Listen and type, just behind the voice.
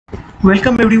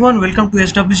Welcome everyone, welcome to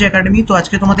এসডব্লিউজি academy. তো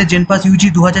আজকে তোমাদের জেনপাস ইউজি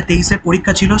 2023-এর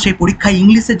পরীক্ষা ছিল। সেই পরীক্ষায়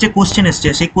ইংলিশের যে কোশ্চেন এসছে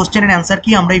সেই কোশ্চেনের অ্যান্সার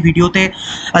কি আমরা এই ভিডিওতে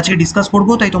আজকে ডিসকাস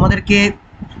করবো। তাই তোমাদেরকে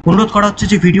অনুরোধ করা হচ্ছে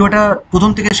যে ভিডিওটা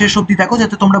প্রথম থেকে শেষ অবধি দেখো,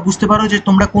 যাতে তোমরা বুঝতে পারো যে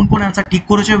তোমরা কোন কোন অ্যান্সার ঠিক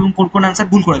করেছো এবং কোন কোন অ্যান্সার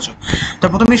ভুল করেছো। তো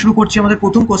প্রথমেই শুরু করছি আমাদের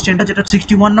প্রথম কোশ্চেনটা, যেটা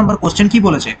 61 নাম্বার কোশ্চেন। কি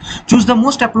বলেছে? Choose the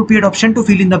most appropriate option two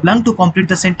fill in the blank to complete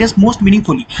the sentence most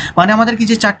meaningfully. মানে আমাদের কি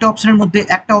যে চারটে অপশনের মধ্যে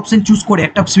একটা অপশন চুজ করে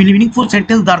একটা মিনিংফুল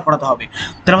সেন্টেন্স দাঁড় করাতে হবে।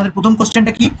 তাহলে আমাদের প্রথম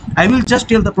কোশ্চেনটা কি? I will just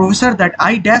tell the professor that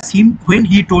I dash him when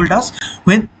he told us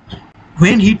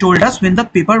when the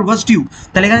paper was due.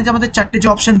 তাহলে এখানে যে আমাদের চারটে যে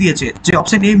অপশন দিয়েছে, যে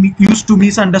option A use to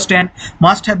misunderstand,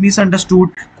 must have misunderstood,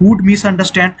 could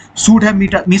misunderstand, should have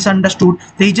misunderstood.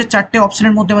 তো এই যে চারটে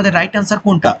অপশনের মধ্যে আমাদের রাইট অ্যান্সার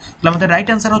কোনটা? তাহলে আমাদের রাইট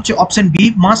অ্যান্সার হচ্ছে option B,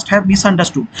 must have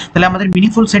misunderstood. তাহলে আমাদের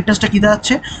মিনিংফুল সেন্টেন্সটা কি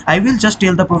দাঁড়াচ্ছে? I will just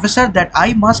tell the professor that I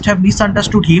must have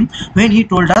misunderstood him when he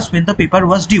told us when the paper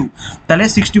was due. তাহলে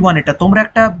 61 এটা তোমরা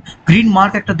একটা গ্রিন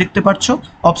মার্ক একটা দেখতে পাচ্ছ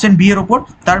অপশন বি এর উপর,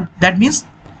 তার that means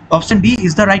option B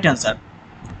is the right answer.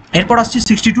 এরপর আসছি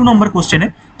 62 নম্বর কোশ্চেনে।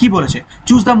 কি বলেছে?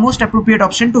 Choose the most appropriate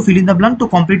option two fill in the blank to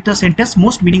complete the sentence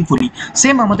most meaningfully.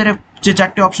 Same আমাদের যে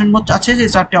চারটে অপশন আছে, যে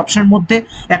চারটে অপশনের মধ্যে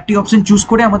একটি অপশন চুজ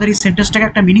করে আমাদের এই সেন্টেন্সটাকে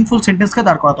একটা মিনিংফুল সেন্টেন্সকে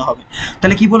দাঁড় করাতে হবে।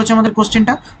 তাহলে কি বলেছে আমাদের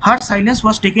কোশ্চেনটা? হার silence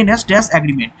was taken as dash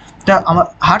agreement. তা আমার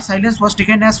হার silence was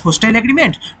taken as hostile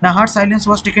agreement, না হার silence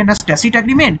was taken as tacit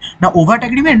agreement, না ওভার্ট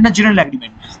অ্যাগ্রিমেন্ট, না জেনারেল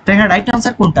অ্যাগ্রিমেন্ট। তাই এখানে রাইট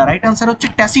আনসার কোনটা? রাইট আনসার হচ্ছে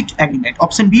tacit agreement,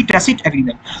 option B tacit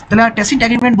agreement. তাহলে ট্যাসিট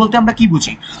অ্যাগ্রিমেন্ট বলতে আমরা কি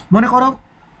বুঝি? মনে করো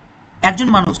একজন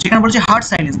মানুষ, যেখানে বলছে হার্ড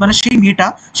সাইলেন্স, মানে সেই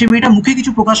মেয়েটা মুখে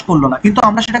কিছু প্রকাশ করলো না, কিন্তু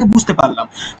আমরা সেটাকে বুঝতে পারলাম।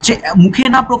 যে মুখে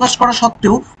না প্রকাশ করা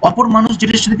সত্ত্বেও অপর মানুষ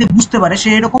যেটা সেটাকে বুঝতে পারে,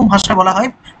 সেই এরকম ভাষা বলা হয়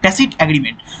ট্যাসিট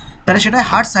অ্যাগ্রিমেন্ট। তাহলে সেটা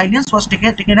hard silence was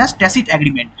taken as tacit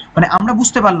agreement, মানে আমরা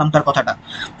বুঝতে পারলাম তার কথাটা।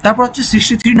 তারপর হচ্ছে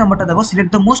 63 নম্বরটা দেখো,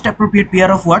 select the most appropriate pair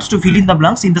of words two fill in the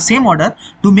blanks in the same order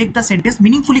to make the sentence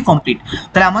meaningfully complete.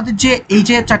 তাহলে আমাদের যে এই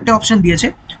যে চারটে অপশন দিয়েছে,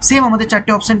 সেম আমাদের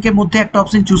চারটে অপশনকে মধ্যে একটা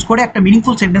অপশন চুজ করে একটা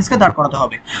মিনিংফুল সেন্টেন্সকে দাঁড় করাতে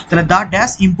হবে। তাহলে the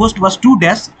dash imposed was to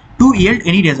dash two yield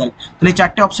any result. তাহলে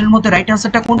চারটে অপশনের মধ্যে রাইট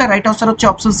আনসারটা কোনটা? রাইট আনসার হচ্ছে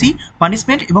অপশন সি,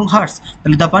 পানিশমেন্ট এবং হার্টস।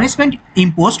 তাহলে the punishment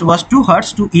imposed was two hertz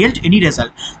two yield any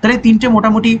result. তাহলে তিনটে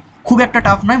মোটামুটি খুব একটা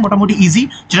টাফ নয়, মোটামুটি ইজি,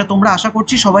 যেটা তোমরা আশা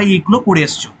করছি সবাই এইগুলো করে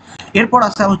এসছো। এরপর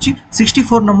আসা হচ্ছে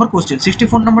 64 নম্বর কোশ্চেন।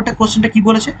 64 নম্বরটা কোশ্চেনটা কি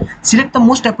বলেছে? Select the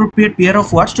most appropriate pair of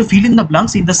words two fill in the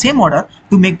blanks in the same order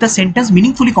to make the sentence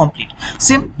meaningfully complete.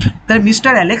 Same. তাহলে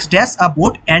mister Alex dash a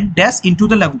boat and dash into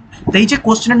the লাগুন। তো এই যে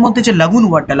কোশ্চেনের মধ্যে যে লাগুন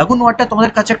ওয়ার্ডটা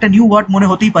তোমাদের কাছে একটা নিউ ওয়ার্ড মনে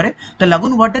হতেই পারে। তো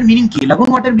লাগুন ওয়ার্ডের মিনিং কি? লাগুন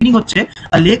ওয়ার্ডের মিনিং হচ্ছে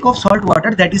আ lake of salt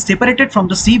water that is separated from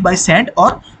the sea by sand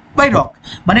or by rock.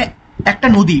 মানে একটা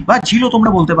নদী বা ঝিলও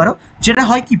তোমরা বলতে পারো, যেটা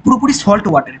হয় কি পুরোপুরি সল্ট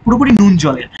ওয়াটার, পুরোপুরি নুন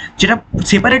জলের, যেটা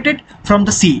সেপারেটেড ফ্রম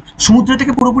দ্য সি, সমুদ্র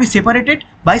থেকে পুরোপুরি সেপারেটেড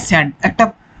বাই স্যান্ড, একটা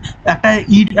একটা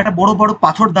ইট, একটা বড় বড়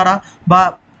পাথর দ্বারা বা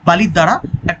বালির দ্বারা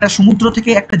একটা সমুদ্র থেকে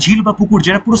একটা ঝিল বা পুকুর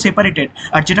যেটা পুরো সেপারেটেড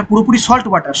আর যেটা পুরোপুরি সল্ট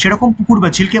ওয়াটার, সেরকম পুকুর বা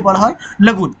ঝিলকে বলা হয়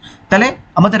লাগুন। তাহলে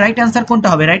আমাদের রাইট অ্যান্সার কোনটা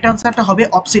হবে? রাইট অ্যান্সারটা হবে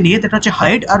অপশন এ, যেটা হচ্ছে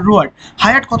হায়াট আর রোয়ার্ড।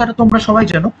 হায়াট কথাটা তোমরা সবাই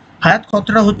জানো। হায়াত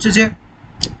কথাটা হচ্ছে যে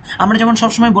আমরা যেমন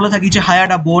সবসময় বলে থাকি যে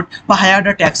হায়ার্ড আ বোট বা hired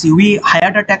a taxi, we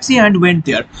hired a taxi and went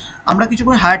there. আমরা কিছু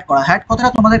করে হায়ার্ড করা। হায়ার্ড কথাটা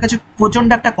তোমাদের কাছে প্রচন্ড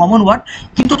একটা কমন ওয়ার্ড,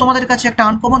 কিন্তু তোমাদের কাছে একটা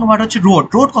আনকমন ওয়ার্ড হচ্ছে রোড।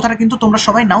 রোড কথাটা কিন্তু তোমরা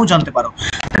সবাই নাও জানতে পারো।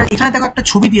 এখানে দেখো একটা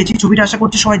ছবি দিয়েছি, ছবিটা আশা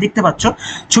করছি সবাই দেখতে পাচ্ছ।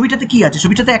 ছবিটাতে কি আছে?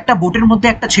 ছবিটাতে একটা বোটের মধ্যে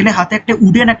একটা ছেলে হাতে একটা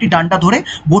উডেন একটি ডান্ডা ধরে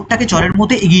বোটটাকে জলের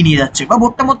মধ্যে এগিয়ে নিয়ে যাচ্ছে, বা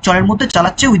বোটটা জলের মধ্যে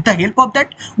চালাচ্ছে with the help of that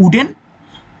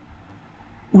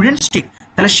wooden stick.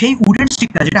 তাহলে সেই উডেন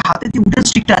স্টিকটা, যেটা হাতে যে উডেন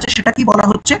স্টিকটা আছে, সেটা কি বলা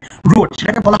হচ্ছে? রোড।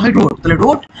 সেটাকে বলা হয় রোড। তাহলে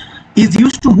road is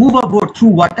use to move a boat through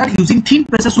water using thin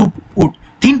pieces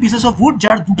of wood,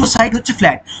 যার দুটো সাইড হচ্ছে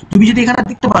ফ্ল্যাট। তুমি যদি এখানে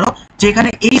দেখতে পারো যে এখানে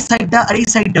এই সাইডটা আর এই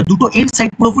সাইডটা দুটো এন্ড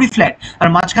সাইড পুরোপুরি ফ্ল্যাট, আর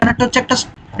মাঝখানেরটা হচ্ছে একটা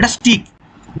স্টিক,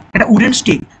 একটা উডেন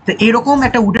স্টিক। তো এরকম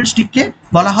একটা উডেন স্টিককে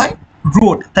বলা হয়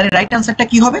রোড। তাহলে রাইট আনসারটা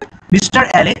কি হবে? Mister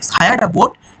Alex hired a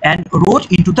boat and rowed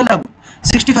into the lagoon.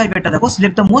 65 এটা দেখো,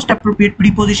 select the most appropriate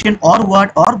preposition or word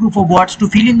or group of words to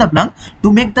fill in the blank to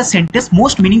make the sentence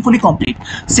most meaningfully complete.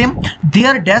 Same,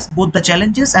 there dash both the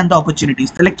challenges and the opportunities.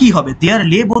 তাহলে কি হবে? There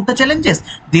lay both the challenges,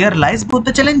 there lies both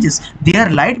the challenges, there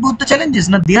lied both the challenges,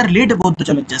 না there laid both the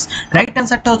challenges. Right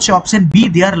answerটা হচ্ছে option B,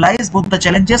 there lies both the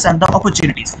challenges and the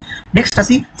opportunities. Next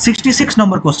আসি 66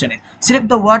 নম্বর কোশ্চেনে।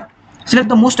 Select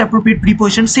the most appropriate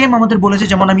preposition. Same আমাদের বলেছে,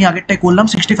 যেমন আমি আগেরটাই করলাম,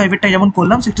 65 এরটাই যেমন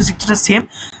করলাম, 66টা সেম।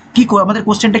 কি আমাদের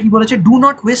কোশ্চেনটা কি বলেছে? Do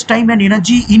not waste time and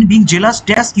energy in being jealous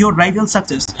dash your rival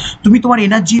success. তুমি তোমার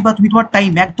এনার্জি বা তুমি তোমার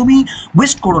টাইম একদমই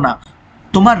ওয়েস্ট করো না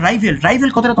তোমার রাইভেল, রাইভেল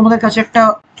কথাটা তোমাদের কাছে একটা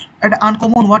একটা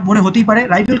আনকমন ওয়ার্ড মনে হতেই পারে।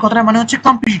 রাইভেল কথাটা মানে হচ্ছে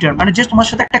কম্পিটিটর, মানে যে তোমার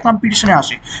সাথে একটা কম্পিটিশনে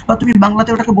আসে, বা তুমি বাংলাতে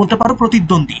ওটাকে বলতে পারো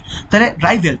প্রতিদ্বন্দ্বী। তাহলে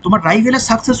রাইভেল, তোমার রাইভেলের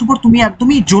সাকসেস উপর তুমি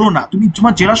একদমই জোরো না, তুমি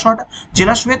তোমার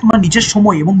জেলাস হয়ে তোমার নিজের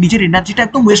সময় এবং নিজের এনার্জিটা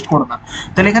একদম ওয়েস্ট করো না।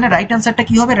 তাহলে এখানে রাইট অ্যান্সারটা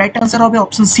কি হবে? রাইট অ্যান্সার হবে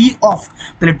অপশন সি অফ।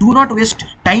 তাহলে do not waste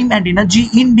time and energy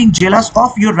in being jealous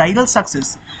of your rival success.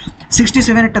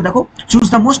 67 একটা দেখো, choose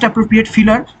the most appropriate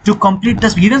filler to complete the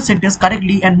given sentence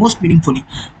correctly and most meaningfully,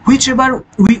 which ever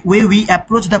way we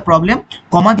approach the problem,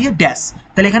 কমা দিয়ে dash.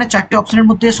 তাহলে এখানে চারটে অপশনের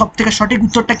মধ্যে সব থেকে সঠিক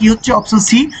উত্তরটা কি হচ্ছে? Option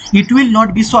C, it will not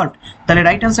be solved. তাহলে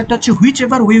রাইট অ্যান্সারটা হচ্ছে which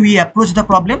ever way we approach the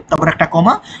problem, তারপর একটা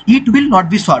কমা, it will not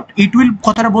be solved. It will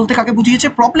কথাটা বলতে কাকে বুঝিয়েছে?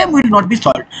 Problem will not be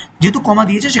solved, যেহেতু কমা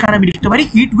দিয়েছে সেখানে আমি লিখতে পারি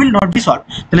it will not be solved.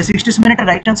 তাহলে 67 এর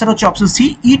রাইট অ্যান্সার হচ্ছে option C,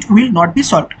 it will not be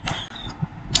solved.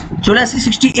 চলে আসি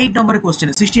 68 নম্বরের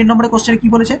কোশ্চেনে। 68 নম্বরের কোশ্চেনে কি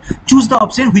বলেছে? Choose the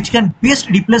option which can best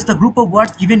replace the group of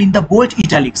words given in the bold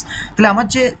italics. তাহলে আমার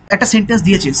যে একটা সেন্টেন্স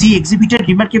দিয়েছে, C এক্সিবিটেড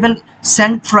remarkable স্যাং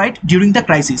fried during the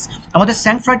crisis. আমাদের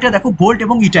স্যাং ফ্রাইডটা দেখো বোল্ড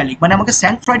এবং ইটালিক, মানে আমাকে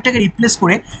স্যাং ফ্রাইডটাকে রিপ্লেস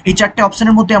করে এই চারটে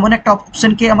অপশনের মধ্যে এমন একটা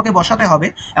অপশনকে আমাকে বসাতে হবে,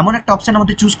 এমন একটা অপশন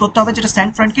আমাদের চুজ করতে হবে যেটা স্যাং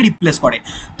ফ্রাইডকে রিপ্লেস করে।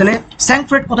 তাহলে স্যাং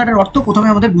ফ্রাইড কথাটার অর্থ প্রথমে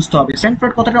আমাদের বুঝতে হবে। স্যাং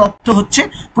ফ্রাইড কথাটার অর্থ হচ্ছে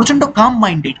প্রচন্ড কাম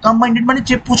মাইন্ডেড। কাম মাইন্ডেড মানে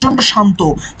যে প্রচন্ড শান্ত,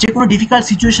 যে কোনো ডিফিকাল্ট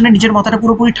সিচুয়েশনে নিজের মাথাটা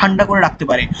পুরোপুরি ঠান্ডা করে রাখতে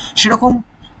পারে, সেরকম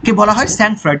কে বলা হয়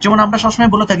স্যাং ফ্রাইড। যেমন আমরা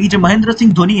সবসময় বলে থাকি যে মহেন্দ্র সিং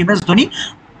ধোনি, এম এস ধোনি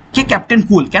কে ক্যাপ্টেন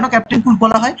কুল। কেন ক্যাপ্টেন কুল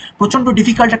বলা হয়? প্রচন্ড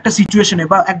ডিফিকাল্ট একটা সিচুয়েশনে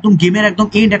বা একদম গেমের একদম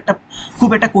এন্ড একটা খুব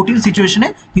একটা কঠিন সিচুয়েশনে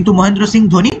কিন্তু মহেন্দ্র সিং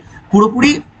ধোনি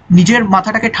পুরোপুরি নিজের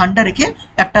মাথাটাকে ঠান্ডা রেখে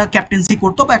একটা ক্যাপ্টেন্সি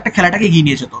করতো বা একটা খেলাটাকে এগিয়ে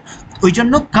নিয়ে যেত। ওই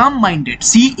জন্য কাম মাইন্ডেড,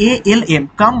 CALM,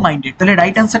 কাম মাইন্ডেড। তাহলে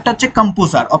রাইট অ্যান্সারটা হচ্ছে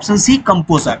কম্পোজার, অপশন সি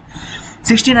কম্পোজার।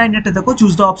 69 এটা দেখো,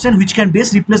 choose the option which can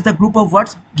best replace the group of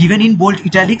words given in bold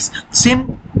italics, same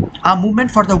a movement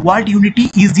for the world unity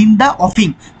is in the অফিং।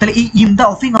 তাহলে এই in the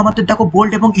অফিং আমাদের দেখো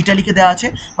bold এবং ইটালিকে দেওয়া আছে,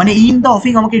 মানে ইন দ্য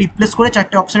অফিং আমাকে রিপ্লেস করে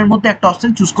চারটে অপশনের মধ্যে একটা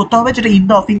অপশন চুজ করতে হবে যেটা ইন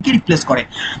দ্য অফিংকে রিপ্লেস করে।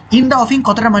 ইন দ্য অফিং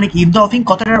কথাটা মানে কি? ইন দ্য অফিং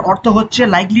কথাটার অর্থ হচ্ছে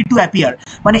লাইকলি টু অ্যাপিয়ার,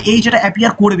 মানে এই যেটা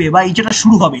অ্যাপিয়ার করবে বা এই যেটা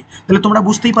শুরু হবে। তাহলে তোমরা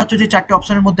বুঝতেই পারছো যে চারটে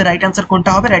অপশনের মধ্যে রাইট অ্যান্সার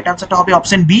কোনটা হবে? রাইট অ্যান্সারটা হবে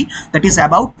option B, that is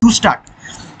about to start.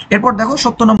 এরপর দেখো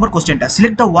 70 নম্বর কোশ্চেনটা,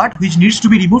 select the word which needs to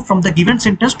be remove from the given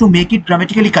sentence to make it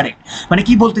grammatically correct. মানে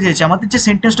কি বলতে চাইছে? আমাদের যে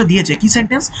সেন্টেন্সটা দিয়েছে, কি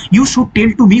sentence? You should tell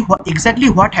to me exactly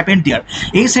what happened দেয়ার।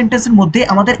 এই সেন্টেন্সের মধ্যে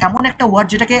আমাদের এমন একটা ওয়ার্ড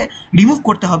যেটাকে রিমুভ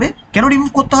করতে হবে। কেন রিমুভ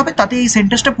করতে হবে? তাতে এই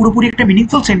সেন্টেন্সটা পুরোপুরি একটা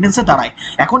মিনিংফুল সেন্টেন্সে দাঁড়ায়।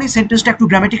 এখন এই সেন্টেন্সটা একটু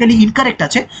গ্রামেটিক্যালি ইনকারেক্ট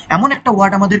আছে, এমন একটা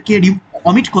ওয়ার্ড আমাদেরকে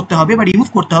অমিট করতে হবে বা রিমুভ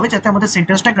করতে হবে যাতে আমাদের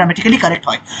সেন্টেন্সটা গ্রামেটিক্যালি কারেক্ট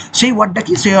হয়। সেই ওয়ার্ডটা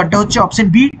কি? সেই ওয়ার্ডটা হচ্ছে অপশন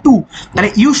বি, টু। তাহলে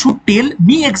you should tell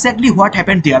me exactly what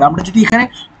happened দেয়ার, আমরা যদি এখানে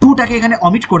টুটাকে এখানে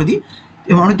অমিট করে দিই,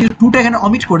 এবং আমরা যদি টুটা এখানে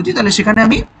অমিট করে দিই, তাহলে সেখানে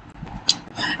আমি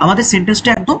আমাদের সেন্টেন্সটা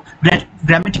একদম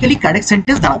গ্রামেটিক্যালি কারেক্ট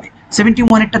সেন্টেন্স দাঁড়াবে।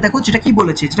 71 একটা দেখো, যেটা কি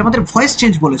বলেছে? যেটা আমাদের ভয়েস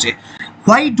চেঞ্জ বলেছে।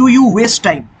 Why do you waste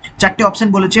time? চারটে অপশন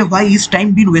বলেছে, why is time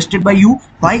bin wasted by you,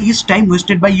 why is time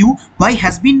wasted by you, why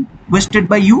has been wasted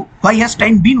by you, why has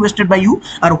time bin wasted by you,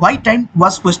 R why time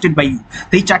was wasted by you.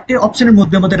 তো এই চারটে অপশনের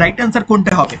মধ্যে আমাদের right answer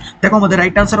কোনটা হবে? দেখো আমাদের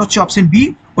রাইট অ্যান্সার হচ্ছে অপশন বি,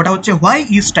 ওটা হচ্ছে why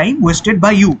is time wasted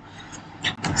by you.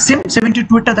 Same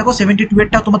 72 এরটা দেখো, 72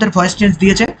 এরটা তোমাদের ভয়েস চেঞ্জ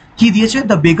দিয়েছে। কি দিয়েছে?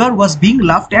 The বেগার was being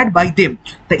laughed at by them.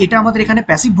 তো এটা আমাদের এখানে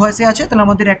প্যাসিভ ভয়েসে আছে, তাহলে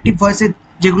আমাদের অ্যাক্টিভ ভয়েসে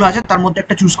যেগুলো আছে তার মধ্যে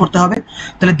একটা চুজ করতে হবে।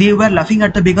 তাহলে দে ওয়ার লাফিং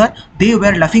অ্যাট দ্য বেগার, দে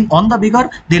ওয়ার লাফিং on the বেগার,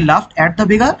 they laughed at the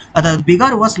বেগার, are the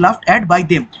বেগার was laughed at by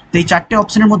them. তো এই চারটে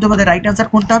অপশনের মধ্যে আমাদের রাইট অ্যান্সার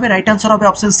কোনটা হবে? রাইট অ্যান্সার হবে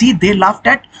option C, they laughed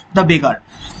at the বেগার।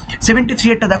 73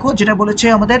 এরটা দেখো, যেটা বলেছে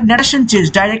আমাদের ন্যারেশন চেঞ্জ,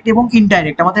 ডাইরেক্ট এবং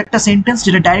ইনডাইরেক্ট। আমাদের একটা সেন্টেন্স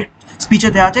যেটা ডাইরেক্ট স্পিচে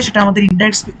দেওয়া আছে সেটা আমাদের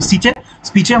ইনডাইরেক্ট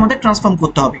স্পিচে আমাদের ট্রান্সফর্ম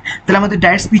করতে হবে। তাহলে আমাদের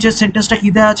ডাইরেক্ট স্পিচের সেন্টেন্সটা কি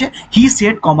দেওয়া আছে? He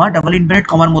said, comma, double inverted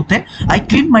কমার মধ্যে, I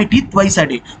clean my teeth twice a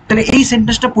day. তাহলে এই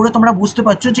সেন্টেন্সটা পড়ে তোমরা বুঝতে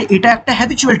পারছো যে এটা একটা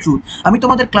হ্যাবিচুয়াল ট্রুথ। আমি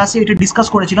তোমাদের ক্লাসে এটা ডিসকাস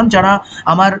করেছিলাম, যারা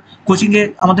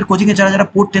আমাদের কোচিংয়ে যারা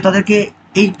পড়তে তাদেরকে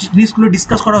এই জিনিসগুলো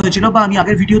ডিসকাস করা হয়েছিল, বা আমি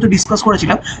আগের ভিডিওতে ডিসকাস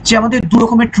করেছিলাম যে আমাদের দু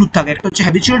রকমের ট্রুথ থাকে, একটা হচ্ছে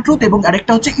হ্যাবিচুয়াল ট্রুথ এবং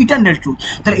আরেকটা হচ্ছে ইটারনাল ট্রুথ।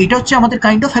 তাহলে এটা হচ্ছে আমাদের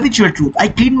kind of habitual truth, I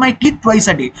clean my teeth twice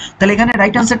a day. তাহলে এখানে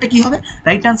রাইট আনসারটা কি হবে?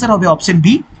 রাইট আনসার হবে option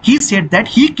B, he said that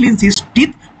he ক্লিনস his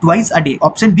teeth twice a day.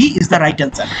 Option B is the right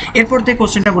answer. এরপর যে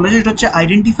কোশ্চেনটা বলেছে সেটা হচ্ছে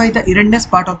identify the এরারনেস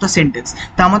part of the sentence.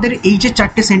 তা আমাদের এই যে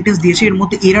চারটে সেন্টেন্স দিয়েছে এর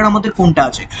মধ্যে এরার আমাদের কোনটা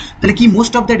আছে? তাহলে কি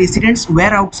most of the residents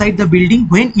wire outside the building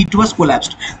when it was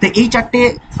collapsed. তো এই চারটে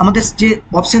আমাদের যে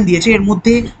অপশন দিয়েছে এর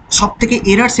মধ্যে সব থেকে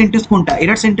এরার সেন্টেন্স কোনটা?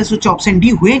 এরার সেন্টেন্স হচ্ছে option D,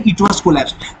 when it was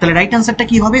collapsed. তাহলে রাইট আনসারটা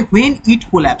কি হবে? হোয়েন ইট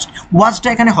কোল্যাপসড, ওয়াজটা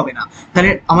এখানে হবে না।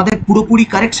 তাহলে আমাদের পুরোপুরি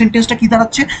কারেক্ট সেন্টেন্সটা কি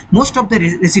দাঁড়াচ্ছে? Most of the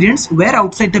residents wire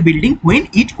outside the building when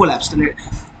it collapsed. তাহলে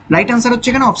রাইট আনসার হচ্ছে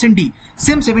এখানে option D.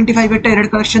 Same 75 এরটা error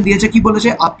correction দিয়েছে, কি বলেছে,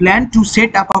 আ plan two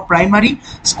set up a primary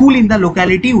school in the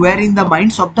locality wire in the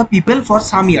minds of the people for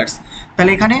some years.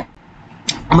 তাহলে এখানে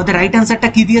আমাদের right আনসারটা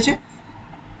কি দিয়েছে,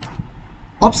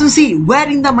 option C, wire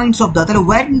in the minds of the. তাহলে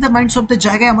wire in the minds of the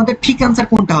জায়গায় আমাদের ঠিক অ্যান্সার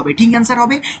কোনটা হবে, ঠিক অ্যান্সার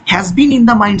হবে has been in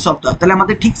the minds of the. তাহলে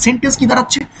আমাদের ঠিক সেন্টেন্স কি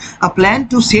দাঁড়াচ্ছে, আ plan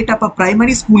two set up a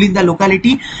primary school in the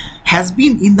locality has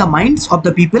been in the minds of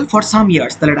the people for some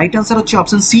years. তাহলে রাইট অ্যান্সার হচ্ছে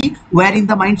option C, wire in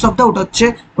the minds of the, ওটা হচ্ছে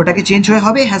ওটাকে change হয়ে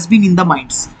হবে has been in the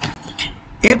minds.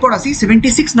 এরপর আসি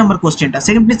 76 নম্বর কোশ্চেনটা।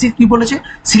 76 কি বলেছে,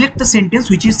 select the sentence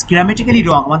which is grammatically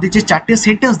রং। আমাদের যে চারটে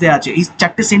সেন্টেন্স দেওয়া আছে, এই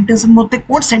চারটে সেন্টেন্সের মধ্যে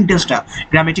কোন সেন্টেন্সটা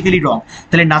গ্রামেটিক্যালি রং।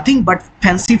 তাহলে nothing but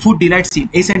fancy food delights হিম,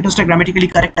 এই সেন্টেন্সটা গ্রামেটিক্যালি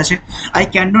কারেক্ট আছে। I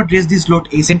can not raise this load,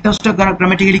 এই সেন্টেন্সটা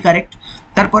গ্রামেটিক্যালি কারেক্ট।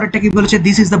 তারপরেরটা কি বলেছে,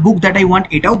 this is the book that I want,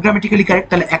 এটাও গ্রামেটিক্যালি কারেক্ট।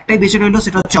 তাহলে একটাই বেঁচে রইলো,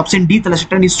 সেটা হচ্ছে অপশন ডি। তাহলে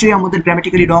সেটা নিশ্চয়ই আমাদের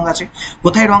গ্রামেটিক্যালি রং আছে।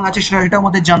 কোথায় রং আছে সেটা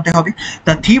আমাদের জানতে হবে।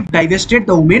 The thief ডাইভেস্টেড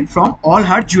the women from all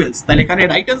her jewels. তাহলে এখানে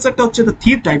রাইট অ্যান্সারটা হচ্ছে the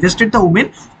thief ডাইভেস্টেড the women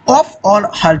of all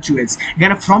her jewels.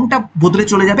 এখানে ফ্রমটা বদলে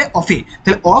চলে যাবে অফে।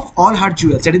 তাহলে অফ অল হার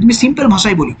জুয়েলস, এটা তুমি সিম্পল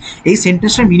ভাষায় বলি, এই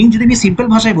সেন্টেন্সটার মিনিং যদি আমি সিম্পল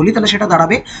ভাষায় বলি, তাহলে সেটা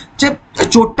দাঁড়াবে যে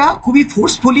চোরটা খুবই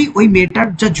ফোর্সফুলি ওই মেয়েটার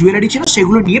যা জুয়েলারি ছিল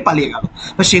সেগুলো নিয়ে পালিয়ে গেল,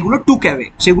 বা সেগুলো টুক অ্যাওয়ে,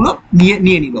 সেগুলো নিয়ে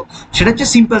নিল, সেটা হচ্ছে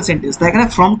সিম্পল সেন্টেন্স। তাই এখানে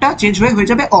ফ্রমটা চেঞ্জ হয়ে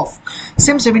যাবে অফ।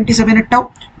 সেম 77 এরটাও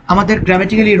আমাদের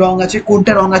গ্রামেটিক্যালি রং আছে।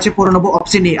 কোনটা রং আছে পড়ে নেবো।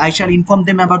 Option A, I shall inform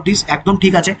them about this, একদম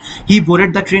ঠিক আছে। হি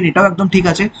বোর্ডেড দ্য ট্রেন, এটাও একদম ঠিক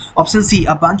আছে। Option C,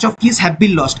 a bunch of kiss have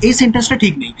been lost, এই সেন্টেন্সটা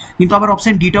ঠিক নেই, কিন্তু আবার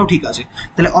অপশন ডিটাও ঠিক আছে।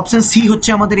 তাহলে অপশন সি হচ্ছে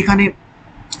আমাদের এখানে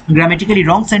গ্রামেটিক্যালি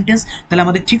রং সেন্টেন্স। তাহলে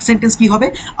আমাদের ঠিক সেন্টেন্স কি হবে,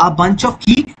 আ বাঞ্চ অফ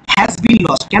কি হ্যাজ বিন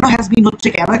লস্ট। কেন হ্যাজ বিন হচ্ছে,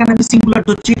 কেন এখানে আমি সিঙ্গুলার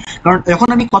ধরছি, কারণ যখন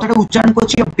আমি কথাটা উচ্চারণ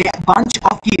করছি বাঞ্চ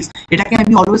অফ কিস, এটাকে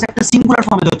আমি অলওয়েজ একটা সিঙ্গুলার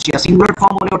ফর্মে ধরছি, আর সিঙ্গুলার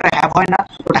ফর্ম হলে ওটা হ্যাভ হয় না,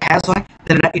 ওটা হ্যাজ হয়।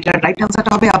 তাহলে এটা রাইট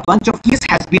অ্যান্সারটা হবে আ bunch of kiss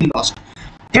has been lost.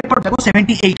 এরপর দেখো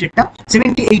 78 এরটা।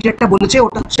 78 এরটা বলেছে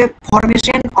ওটা হচ্ছে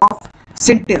ফরমেশন অফ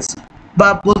সেন্টেন্স, বা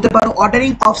বলতে পারো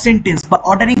অর্ডারিং অফ সেন্টেন্স বা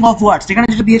অর্ডারিং অফ ওয়ার্ডস। এখানে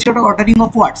যেটা দিয়েছে ওটা ordering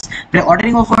of words.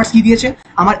 Ordering of words কি দিয়েছে,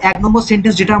 আমার এক নম্বর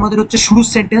সেন্টেন্স যেটা আমাদের হচ্ছে শুরুর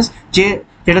সেন্টেন্স,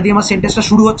 যেটা দিয়ে আমার সেন্টেন্সটা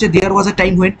শুরু হচ্ছে দেয়ার ওয়াজ আ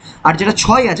টাইম হোয়েন, আর যেটা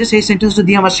 6 আছে সেই সেন্টেন্সটা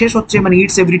দিয়ে আমার শেষ হচ্ছে মানে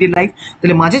ইটস এভরিডে লাইফ।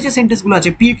 তাহলে মাঝে যে সেন্টেন্সগুলো আছে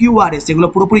পি কিউ আর এস, সেগুলো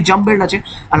পুরোপুরি জাম্পবেল্ড আছে,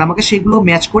 আর আমাকে সেগুলো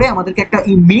ম্যাচ করে আমাদেরকে একটা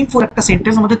মিনিংফুল একটা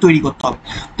সেন্টেন্স আমাদের তৈরি করতে হবে।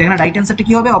 তো এখানে রাইট অ্যান্সারটা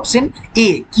কি হবে, অপশন এ,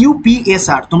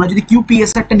 কিউপিএসআর। তোমরা যদি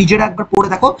কিউপিএসআরটা নিজেরা একবার পড়ে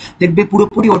দেখো, দেখবে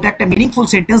পুরোপুরি ওটা একটা মিনিংফুল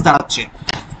সেন্টেন্স দাঁড়াচ্ছে।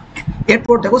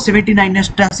 এরপর দেখো 79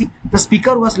 আসি। The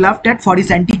speaker was loved at for his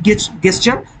antique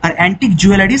গেস্টার R antique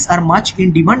jewelleries R much in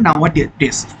demand নাও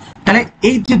ডেস। তাহলে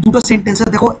এই যে দুটো সেন্টেন্সে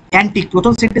দেখো, অ্যান্টিক,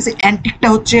 প্রথম সেন্টেন্সে অ্যান্টিকটা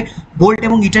হচ্ছে বোল্ড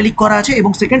এবং ইটালিক করা আছে,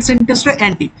 এবং সেকেন্ড সেন্টেন্সটা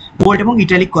অ্যান্টিক বোল্ড এবং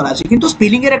ইটালিক করা আছে, কিন্তু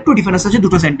স্পেলিং এর একটু ডিফারেন্স আছে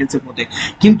দুটো সেন্টেন্সের মধ্যে,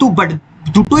 কিন্তু বাট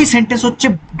দুটোই সেন্টেন্স হচ্ছে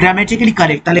গ্রামেটিক্যালি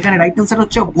কারেক্ট। তাহলে এখানে রাইট অ্যান্সার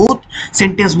হচ্ছে both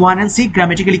sentence 1 and 6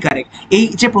 grammatically correct. এই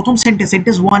যে প্রথম সেন্টেন্স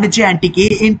 1 এর যে অ্যান্টিক,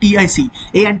 ANTIC,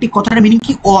 এই অ্যান্টিক কথাটার মিনিং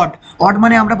কি, অড। অড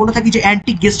মানে আমরা বলে থাকি যে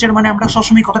অ্যান্টিক গেস্টার, মানে আমরা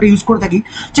সবসময় কথাটা ইউজ করে থাকি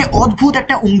যে অদ্ভুত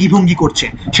একটা অঙ্গি ভঙ্গি করছে,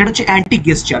 সেটা হচ্ছে অ্যান্টিক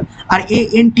গেস্টার। আর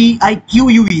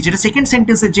ANTIQUE যেটা সেকেন্ড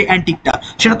সেন্টেন্সের যে অ্যান্টিকটা,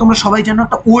 সেটা তোমরা সবাই জানো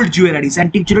একটা ওল্ড জুয়েলারিস।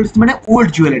 অ্যান্টিক জুয়েলারিস মানে ওল্ড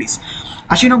জুয়েলারিস।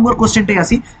 80 নম্বর কোশ্চেনটাই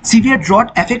আসি। Severe drought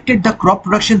affected the crop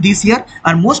production this year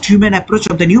R most human approach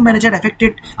of the new manager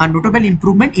affected R notable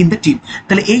improvement in the team.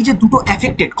 তাহলে এই যে দুটো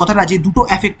এফেক্টেড কথাটা, যে দুটো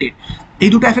এফেক্টেড, এই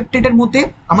দুটো এফেক্টেডের মধ্যে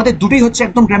আমাদের দুটোই হচ্ছে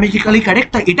একদম গ্রামেটিক্যালি কারেক্ট।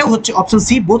 তাই এটাও হচ্ছে option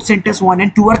C, both sentence 1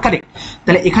 and 2 R correct.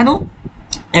 তাহলে এখানেও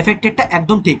এফেক্টেডটা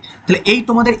একদম ঠিক। তাহলে এই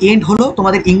তোমাদের এন্ড হলো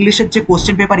তোমাদের ইংলিশের যে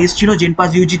কোশ্চেন পেপার এসেছিল জেনপাস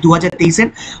ইউজি 2023-এর,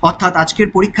 অর্থাৎ আজকের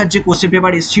পরীক্ষার যে কোশ্চেন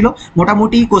পেপার এসেছিল।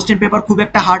 মোটামুটি কোশ্চেন পেপার খুব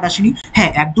একটা হার্ড আসেনি,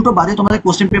 হ্যাঁ এক দুটো বাদে তোমাদের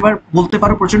কোশ্চেন পেপার বলতে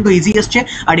পারো প্রচন্ড ইজি এসছে।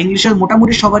 আর ইংলিশের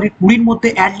মোটামুটি সবারই 20-র মধ্যে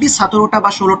অ্যাটলিস্ট 17টা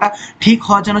বা 16টা ঠিক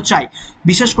হওয়া যেন চাই।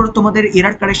 বিশেষ করে তোমাদের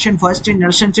error correction, voice change,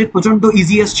 narration change প্রচন্ড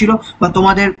ইজি এসেছিল, বা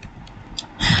তোমাদের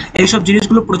এইসব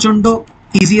জিনিসগুলো প্রচন্ড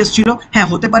ইজি এসেছিল। হ্যাঁ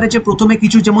হতে পারে যে প্রথমে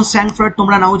কিছু যেমন স্যাংফ্রড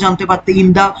তোমরা নাও জানতে পারতে, ইন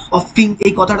দা অফ কিং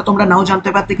এই কথাটা তোমরা নাও জানতে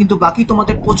পারতে, কিন্তু বাকি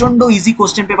তোমাদের প্রচন্ড ইজি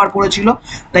কোশ্চেন পেপার পড়েছিল।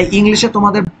 তাই ইংলিশে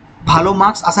তোমাদের ভালো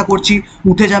মার্কস আশা করছি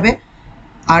উঠে যাবে।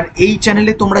 আর এই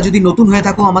চ্যানেলে তোমরা যদি নতুন হয়ে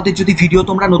থাকো, আমাদের যদি ভিডিও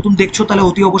তোমরা নতুন দেখছো, তাহলে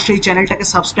অতি অবশ্যই এই চ্যানেলটাকে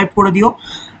সাবস্ক্রাইব করে দিও,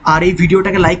 আর এই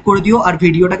ভিডিওটাকে লাইক করে দিও, আর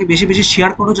ভিডিওটাকে বেশি বেশি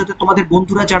শেয়ার করো, যাতে তোমাদের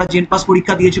বন্ধুরা যারা জেনপাস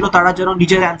পরীক্ষা দিয়েছিল তারা যেন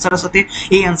নিজের অ্যান্সারের সাথে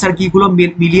এই অ্যান্সার কিগুলো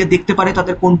মিলিয়ে দেখতে পারে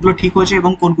তাদের কোনগুলো ঠিক হয়েছে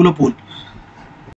এবং কোনগুলো ভুল।